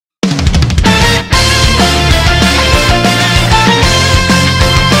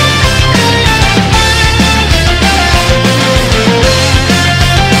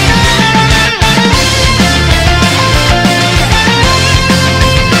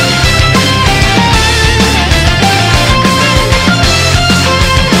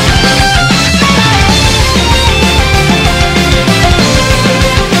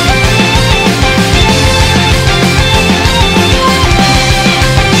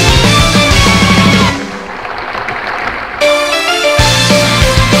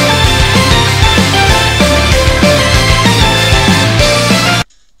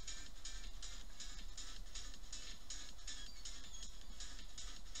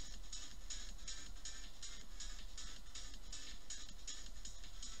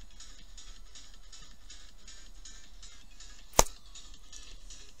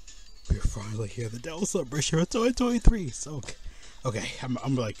finally here, the Devil Celebration for 2023. So, okay,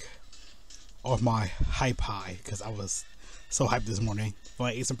 I'm like off my hype high because I was so hyped this morning when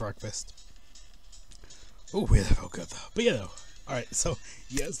I ate some breakfast. Oh, yeah, that felt good though. But yeah, though. Alright, so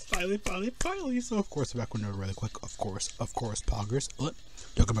yes, finally. So of course, back with another really quick, of course, poggers.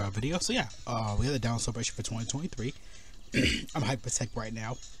 Dokkan Battle video. So yeah, we had the Down Celebration for 2023. I'm hyped as heck right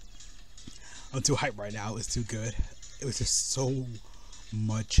now. I'm too hyped right now. It's too good. It was just so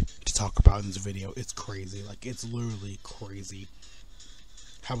much to talk about in this video. It's crazy. Like, it's literally crazy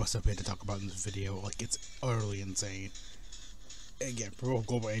how much stuff we had to talk about in this video. Like, it's utterly insane. Again, for both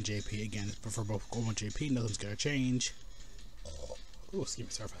Global and JP. Again, for both Global and JP, nothing's gonna change. Oh, excuse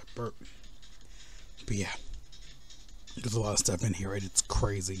me, sorry for that burp. But yeah, there's a lot of stuff in here, and it's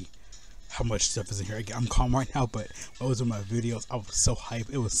crazy how much stuff is in here. Again, I'm calm right now, but when I was in my videos, I was so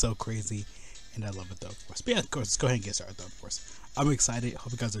hyped. It was so crazy, and I love it though, of course. But yeah, of course, let's go ahead and get started though, of course. I'm excited.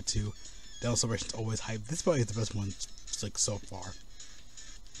 Hope you guys are too. Devil Celebration's always hyped. This probably is the best one, like, so far.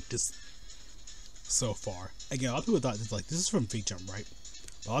 Just so far. Again, a lot of people thought this, like, this is from V-Jump, right?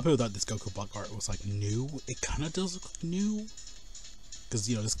 A lot of people thought this Goku block art was like new. It kind of does look new, because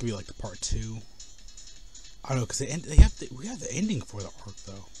you know this could be like the part 2. I don't know, because we have the ending for the arc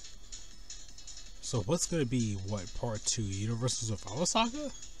though. So what's gonna be what part 2? Universes of Our Saga?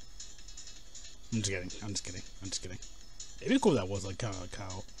 I'm just kidding. It'd be cool if that was like kind of like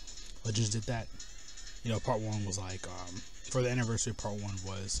how Legends did that. You know, part 1 was like for the anniversary. Part 1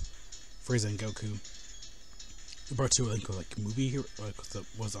 was Frieza and Goku. Part 2, I think, was like movie here, like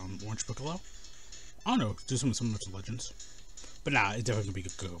was Orange Piccolo. I don't know, do something similar to Legends. But nah, it's definitely gonna be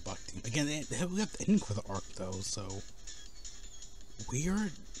a good block team. Again, we have the ending for the arc though, so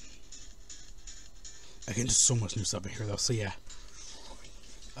weird. Again, just so much new stuff in here though. So yeah,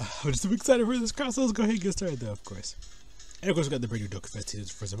 I'm just excited for this cross. So let's go ahead and get started though, of course. And of course, we got the brand new Dokkan Fest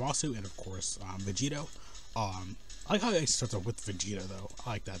teasers for Zamasu, and of course, Vegito. I like how it actually starts off with Vegeta though.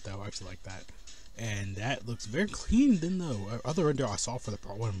 I like that though. I actually like that. And that looks very clean than the other render I saw for the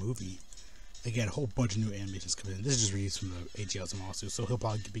part 1 movie. Again, a whole bunch of new animations coming in. This is just reused from the AGL's Zamasu, so he'll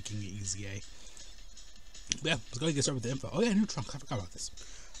probably be getting an EZA. But yeah, let's go ahead and get started with the info. Oh yeah, new Trunks. I forgot about this.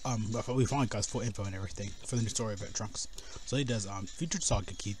 We finally got his full info and everything for the new story event Trunks. So he does featured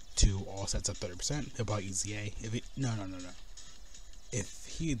Saga Key to all sets at 30%. He'll buy EZA. If it no. If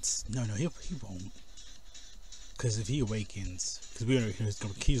he's he won't. Because if he awakens, because we don't know he's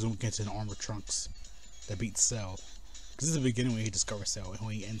going to get to an armored Trunks that beats Cell. Because this is the beginning when he discovers Cell, and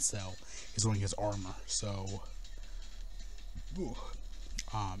when he ends Cell, he's wearing his armor. So,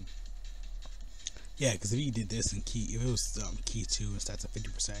 yeah, because if he did this in Key, if it was Key 2 and stats at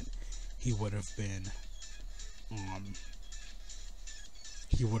 50%, he would have been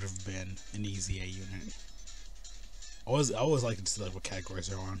an EZA unit. I always like to see like what categories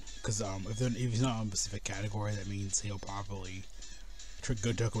they're on, because if he's not on a specific category, that means he'll probably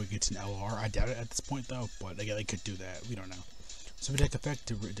go Dokkan get to an LR. I doubt it at this point though, but again, they could do that. We don't know. Super attack effect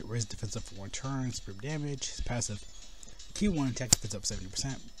to raise defensive for 1 turn, spread damage. His passive Key 1 attack defense up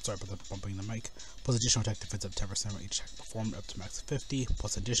 70%. Sorry about that, bumping the mic. Plus additional attack defense up 10% when each attack performed up to max of 50.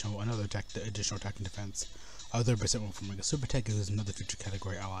 Plus additional attack and defense. 30% from a super attack is another future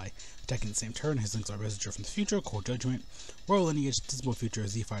category ally. Attacking the same turn, his links are Messenger from the Future, Cold Judgment, Royal Lineage, Dismal Future,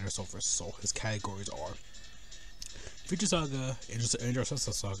 Z Fighter, Soul vs. Soul. His categories are Future Saga,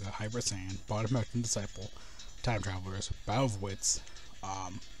 Intercessor Saga, Hybrid Saiyan, Bottom Action Disciple, Time Travelers, Battle of Wits,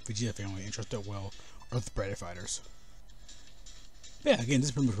 Vegeta Family, Interested Will, Earth-Bred Fighters. But yeah, again, this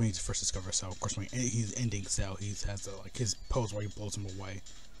is pretty much when he first discovers Cell. Of course, when he's ending Cell, he has like his pose where he blows him away.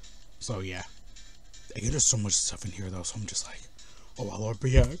 So yeah. Again, there's so much stuff in here though, so I'm just like, oh my lord.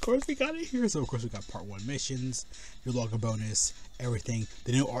 But yeah, of course we got it here. So of course we got part 1 missions, your login bonus, everything,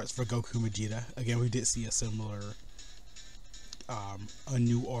 the new arts for Goku and Vegeta. Again, we did see a similar a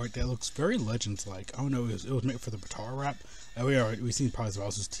new art that looks very Legends like. I don't know, it was made for the Batara rap. We've seen probably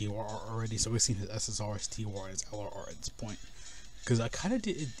Zamasu's TR art already, so we've seen his SSR, his TR, and his LR art at this point. Because I kind of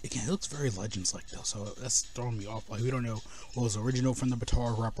did it, again, it looks very Legends like though, so that's throwing me off. Like, we don't know what was original from the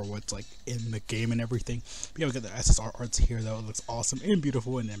Batara rap or what's like in the game and everything. But yeah, we got the SSR arts here though. It looks awesome and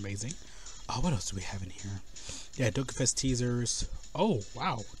beautiful and amazing. What else do we have in here? Yeah, Dokkan Fest teasers. Oh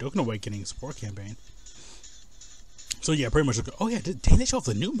wow, Dokkan Awakening support campaign. So yeah, pretty much. Oh yeah, dang, they show off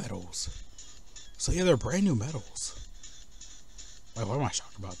the new medals. So yeah, they're brand new medals. Wait, why am I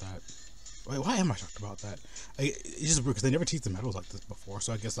shocked about that? Wait, why am I shocked about that? It's just weird because they never teased the medals like this before.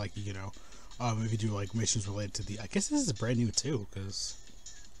 So I guess, like, you know, if you do like missions related to the, I guess this is brand new too, because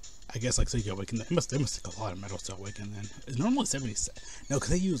I guess like so you awaken. They must take a lot of medals to awaken. Then it's normally 70. No, because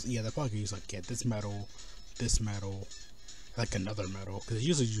they use, yeah, they probably use like, yeah, this medal, like another medal, because they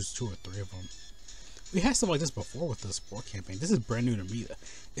usually use 2 or 3 of them. We had stuff like this before with the sport campaign. This is brand new to me.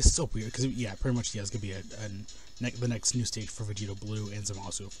 It's so weird because yeah, pretty much yeah, it's gonna be the next new stage for Vegeta Blue and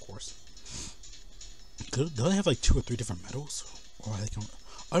Zamasu, of course. Do they have like 2 or 3 different medals? Or are they going?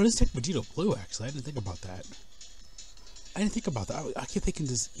 Oh, let's take Vegeta Blue. Actually, I didn't think about that. I keep thinking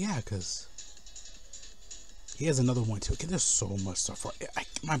this. Yeah, because he has another one too. Okay, there's so much stuff.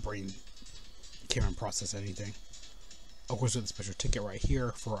 My brain can't even process anything. Of course, with the special ticket right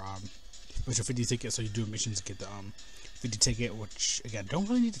here for special 50 ticket. So you do missions to get the 50 ticket, which again don't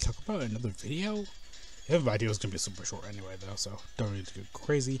really need to talk about in another video. Every video is gonna be super short anyway, though, so don't need to go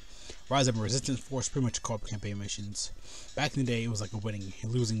crazy. Rise Up and Resistance Force, pretty much co-op campaign missions. Back in the day, it was like a winning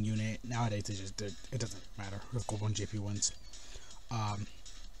and losing unit. Nowadays, it doesn't matter. Let's go one JP wins.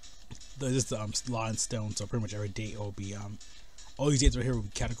 This is the Law and Stone, so pretty much every day it will be all these dates right here will be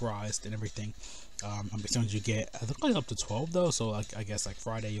categorized and everything. How many stones you get? I think like up to 12 though. So like I guess like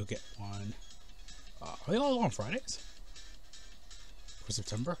Friday you'll get one. Are they all on Fridays for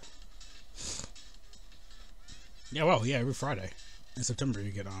September? Yeah, well, yeah, every Friday in September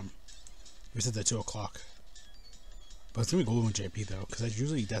you get we said at 2 o'clock. But it's gonna be golden with JP though, because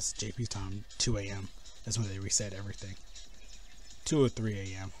that's JP's time, 2 a.m. That's when they reset everything. 2 or 3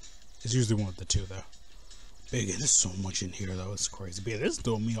 a.m. It's usually one of the 2 though. Big, there's so much in here though, it's crazy. But yeah, this is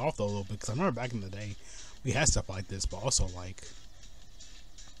throwing me off though a little bit, because I remember back in the day we had stuff like this, but also like,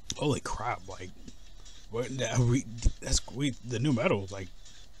 holy crap, like, the new medals, like,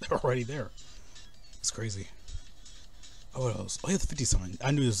 they're already there. It's crazy. Oh, what else? Oh, yeah, the 50 summon.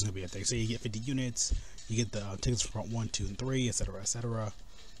 I knew this was gonna be a thing. So you get 50 units, you get the tickets from 1, 2, and 3, etc., etc.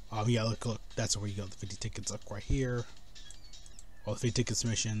 Yeah, look, that's where you go. The 50 tickets, look right here. All the 50 tickets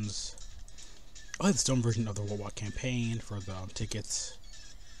missions. Oh, the stone version of the Worldwide campaign for the tickets.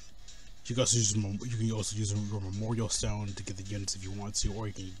 You can also use your memorial stone to get the units if you want to, or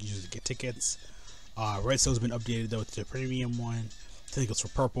you can use it to get tickets. Redstone's been updated though to the premium one. I think it's for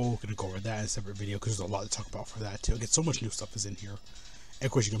purple. Gonna go over that in a separate video because there's a lot to talk about for that too. Again, so much new stuff is in here. And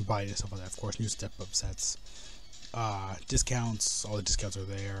of course you can buy it and stuff like that. Of course, new step up sets, discounts. All the discounts are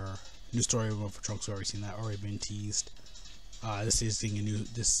there. New story mode for Trunks. We've already seen that. Already been teased. This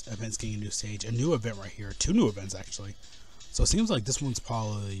event's getting a new stage, a new event right here. 2 new events actually. So it seems like this one's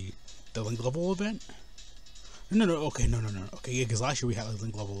probably the link level event. No. Okay, no. Okay, yeah, because last year we had a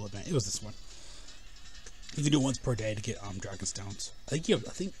link level event. It was this one. You can do it once per day to get Dragon Stones. I don't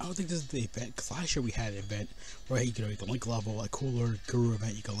think this is the event, because last year we had an event where you can link level, like cooler guru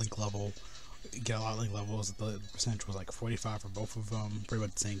event. You can link level, get a lot of link levels. The percentage was like 45 for both of them. Pretty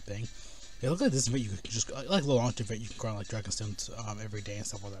much the same thing. Yeah, look at this event. You can just like the launch event. You can grind like Dragon Stones every day and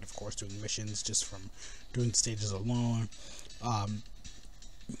stuff like that. Of course, doing missions just from doing the stages alone.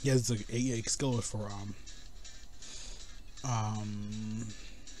 Yeah, it's like a skill for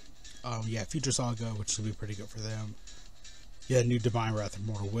yeah, Future Saga, which will be pretty good for them. Yeah, new Divine Wrath of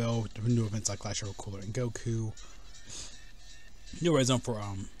Mortal Will, new events like Clash of Cooler and Goku. New Red Zone for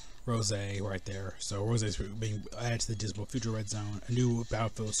Rose right there. So Rose is being added to the Dismal Future Red Zone. A new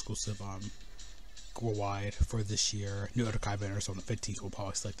Battlefield exclusive worldwide for this year. New Otokai banners on the 15th. We'll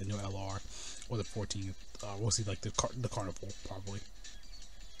probably select the new LR, or the 14th. We'll see like the Carnival probably.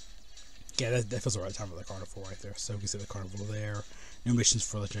 Yeah, that feels the right time for the Carnival right there. So we can see the Carnival there. New missions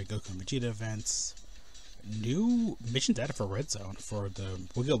for Legendary Goku and Vegeta events. New missions added for Red Zone for the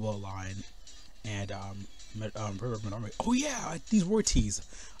Wiggle Bloodline and oh yeah, these war teas.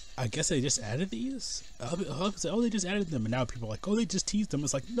 I guess they just added these. Oh, they just added them, and now people are like, oh, they just teased them.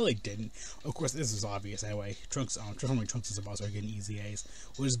 It's like, no, they didn't. Of course, this is obvious anyway. Trunks and Zamasu are getting EZA'S,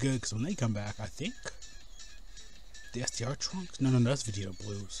 which is good because when they come back, I think the STR Trunks. No, that's Vegeta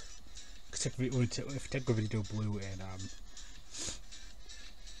Blues. Check Vegeta Blue and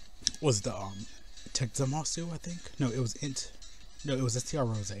was the Tech Zamasu, I think. No, it was it was STR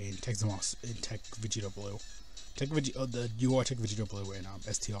Rose and Tech Zamasu and Tech Vegeta Blue. Tech Vegeta Blue and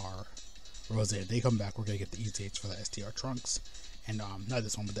STR Rose. They come back. We're gonna get the EZA'S for the STR Trunks, and not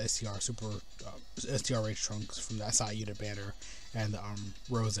this one, but the STR STR Rage Trunks from that side unit banner, and the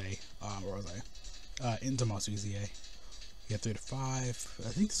Rose in Zamasu EZA. Yeah, 3 to 5. I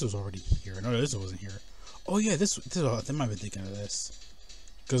think this was already here. No, this wasn't here. Oh yeah, this I might have been thinking of this.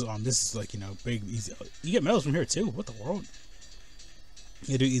 Because this is like, big easy. You get medals from here too. What the world?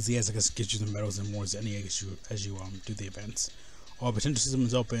 You do EZA'S, I guess, gives you the medals and more as you do the events. Oh, potential system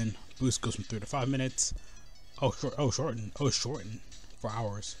is open. Boost goes from 3 to 5 minutes. Shorten for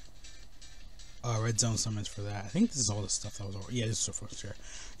hours. Red zone summons for that. I think this is all the stuff that was over. Yeah, this is so far sure.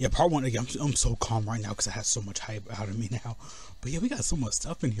 Yeah, part 1 again. I'm so calm right now because I have so much hype out of me now. But yeah, we got so much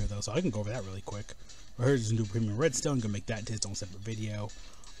stuff in here though, so I can go over that really quick. Here's a new premium redstone. Gonna make that into its own separate video.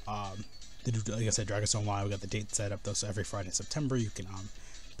 Like I said, Dragonstone Online. We got the date set up though, so every Friday in September you can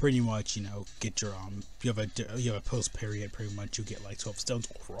pretty much get your you have a post period. Pretty much you get like 12 stones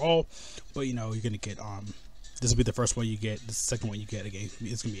overall, but you're gonna get this will be the first one you get. The second one you get again.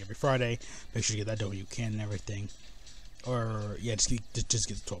 It's gonna be every Friday. Make sure you get that done when you can and everything. Or yeah, just get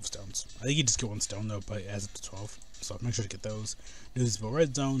the 12 stones. I think you just get 1 stone though, but it adds up to 12. So make sure to get those. New visible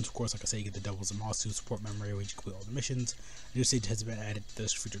red zones. Of course, like I say, you get the doubles and moss suit support memory where you complete all the missions. New stage has been added to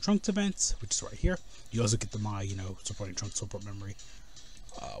those future trunks events, which is right here. You also get the supporting trunks support memory.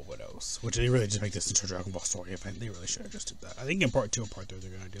 What else? Which they really just make this into a Dragon Ball story event. They really should have just did that. I think in part 2 and part 3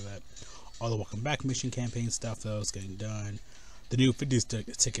 they're gonna do that. All the welcome back mission campaign stuff though is getting done. The new 50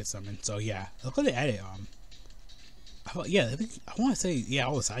 ticket summon. So yeah, look how they added yeah, I want to say yeah,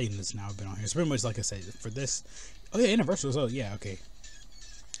 all the side units now have been on here. So pretty much like I said for this. Oh yeah, anniversary. So yeah, okay.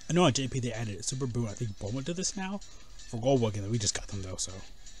 I know on JP they added Super Boom. I think Bulma did this now for Gold Wagon. We just got them though, so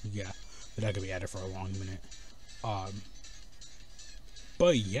yeah, they're not gonna be added for a long minute.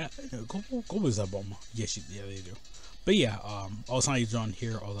 But yeah, Gold is that Bulma. Yeah, they do. But yeah, all the signs are on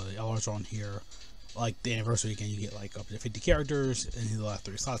here, all the LRs are on here. Like the anniversary again, you get like up to 50 characters, and the last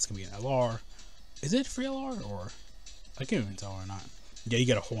 3 slots can be an LR. Is it free LR or I can't even tell or not. Yeah, you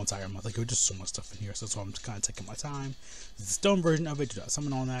get a whole entire month. Like, there's just so much stuff in here, so that's why I'm just kind of taking my time. This is the stone version of it. You got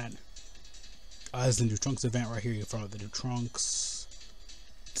summon on that. There's the new trunks event right here. You can find out the new trunks.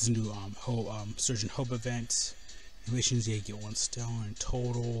 This is a new Surgeon Hope event. Missions, yeah, you get 1 stone in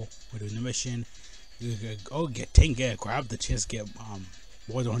total. We're doing the mission. You get 10. Grab the chance to get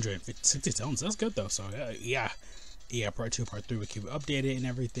more than 160 stones. That's good though. So yeah. Part 2, part 3 we keep it updated and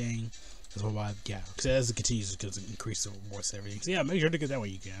everything. That's why, yeah, because as it continues, it's going to increase the rewards and everything. So yeah, make sure to get that when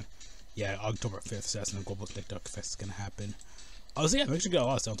you can. Yeah, October 5th, so that's when the Global Sneak Duck Fest is going to happen. So yeah, make sure you get a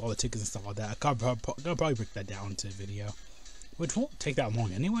lot of stuff, all the tickets and stuff like that. I'll probably break that down into a video, which won't take that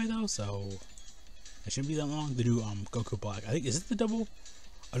long anyway though, so it shouldn't be that long. The new Goku Black, I think, is it the double?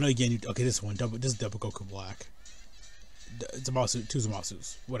 Oh no, again, okay, this one, this is double Goku Black. It's a mouse suit, 2 mouse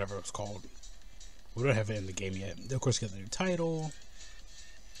suits, whatever it's called. We don't have it in the game yet. Of course, get the new title.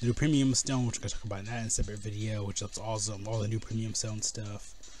 The new premium stone, which we're going to talk about in that in a separate video, which looks awesome. All the new premium stone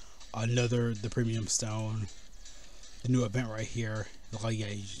stuff. The premium stone. The new event right here. Like, yeah.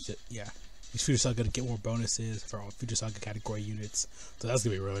 These Future Saga to get more bonuses for all Future Saga category units. So that's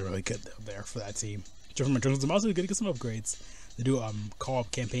going to be really, really good there for that team. From I'm also going to get some upgrades. The new co-op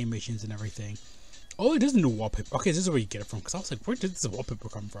campaign missions and everything. Oh, it is a new wallpaper. Okay, this is where you get it from. Because I was like, where did this wallpaper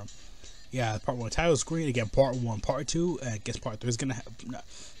come from? Yeah, part 1 title screen again. Part 1, part 2. I guess part 3 is gonna have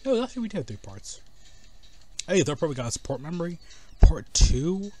no. Actually, we did have 3 parts. Hey, third part we got a support memory. Part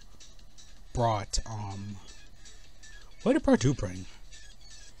 2 brought what did part 2 bring?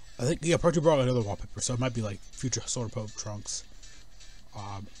 I think yeah, part 2 brought another wallpaper, so it might be like future Solar Pope trunks.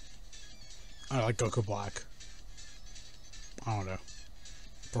 I like Goku Black. I don't know.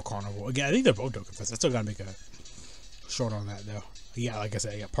 For Carnival again, I think they're both Dokkan Fest. I still gotta make a short on that though. Yeah, like I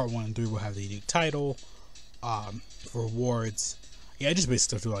said, yeah, part 1 and 3 will have the unique title. For rewards, yeah, just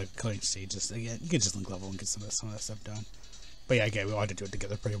basically stuff to like killing stages. Again, you can just link level and get some of that stuff done. But yeah, again, we all have to do it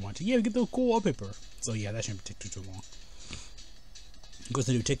together pretty much. Yeah, we get the cool wallpaper. So yeah, that shouldn't take too long. Goes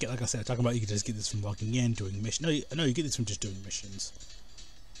to the new ticket, like I said, talking about you can just get this from logging in, doing missions. No, you get this from just doing missions.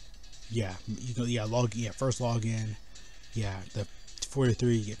 Yeah, you go, first login. Yeah, the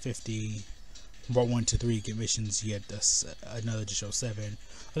 43 you get 50. Part 1 to 3 you get missions, you get another to show 7.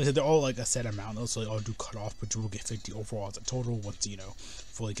 Like I said, they're all like a set amount, so they all do cut off, but you will get 50 overall as a total once you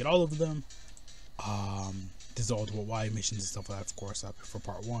fully get all of them. This is all the Y missions and stuff like that, of course, for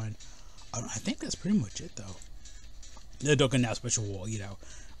part 1. I think that's pretty much it though. The Dokkan Now special wall, yeah,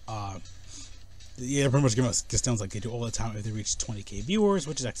 pretty much give us stones like they do all the time if they reach 20k viewers,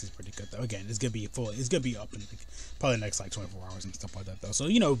 which is actually pretty good though. Again, it's gonna be up in probably the next like 24 hours and stuff like that though. So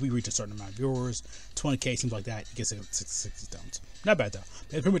if we reach a certain amount of viewers, 20k seems like that, you get 60 stones. Not bad though.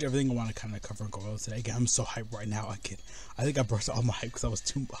 That's pretty much everything I want to kind of cover and go over today. Again, I'm so hyped right now. I think I burst all my hype because I was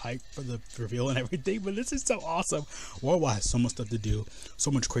too hyped for the reveal and everything. But this is so awesome. Worldwide has so much stuff to do, so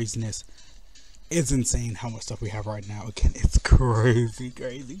much craziness. It's insane how much stuff we have right now. Again, it's crazy.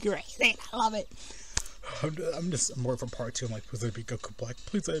 I love it. I'm waiting for part 2. I'm like, please let it be Goku Black.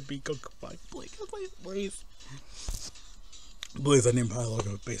 Please let it be Goku Black. Please. Please, I need my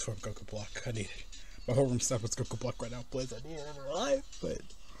logo base from Goku Black. I need it. My whole room stuff is Goku Black right now. Please, I need it in my life. But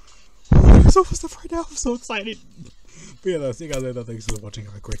so stuff right now. I'm so excited. But yeah, though, see you guys later. Thanks for watching.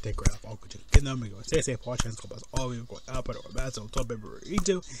 Have a great day. Great. All good. Get them. Stay safe. Watch hands. Go bust all of you. Go out. But or bad. So top everywhere you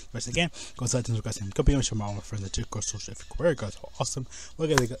do. Once again, go inside and request him. Company with my friend. The chick girl social. Very guys are awesome. We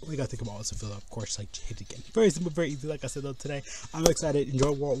gotta think about also fill up. Of course, like hit again. Very simple, very easy. Like I said though today, I'm excited.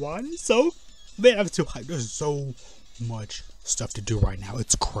 Enjoy worldwide. So man, I'm too hyped. There's so much stuff to do right now.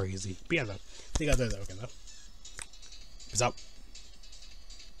 It's crazy. But yeah, though. See you guys later. Okay, though. Peace out.